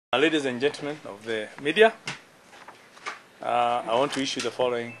Ladies and gentlemen of the media, I want to issue the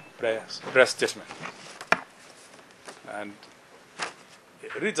following press statement. And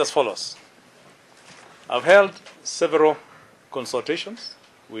it reads as follows. I've held several consultations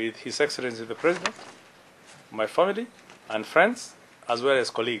with His Excellency the President, my family and friends, as well as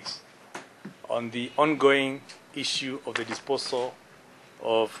colleagues, on the ongoing issue of the disposal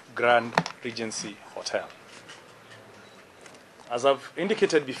of Grand Regency Hotel. As I've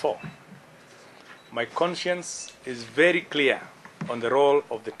indicated before, my conscience is very clear on the role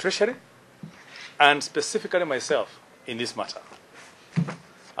of the Treasury and specifically myself in this matter.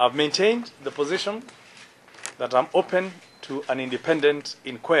 I've maintained the position that I'm open to an independent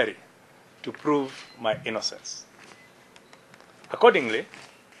inquiry to prove my innocence. Accordingly,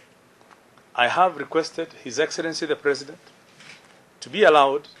 I have requested His Excellency the President to be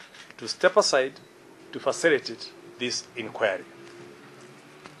allowed to step aside to facilitate this inquiry.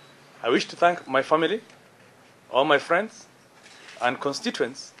 I wish to thank my family, all my friends and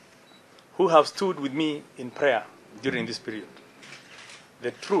constituents who have stood with me in prayer during this period. The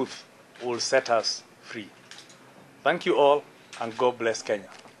truth will set us free. Thank you all, and God bless Kenya.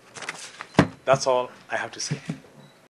 That's all I have to say.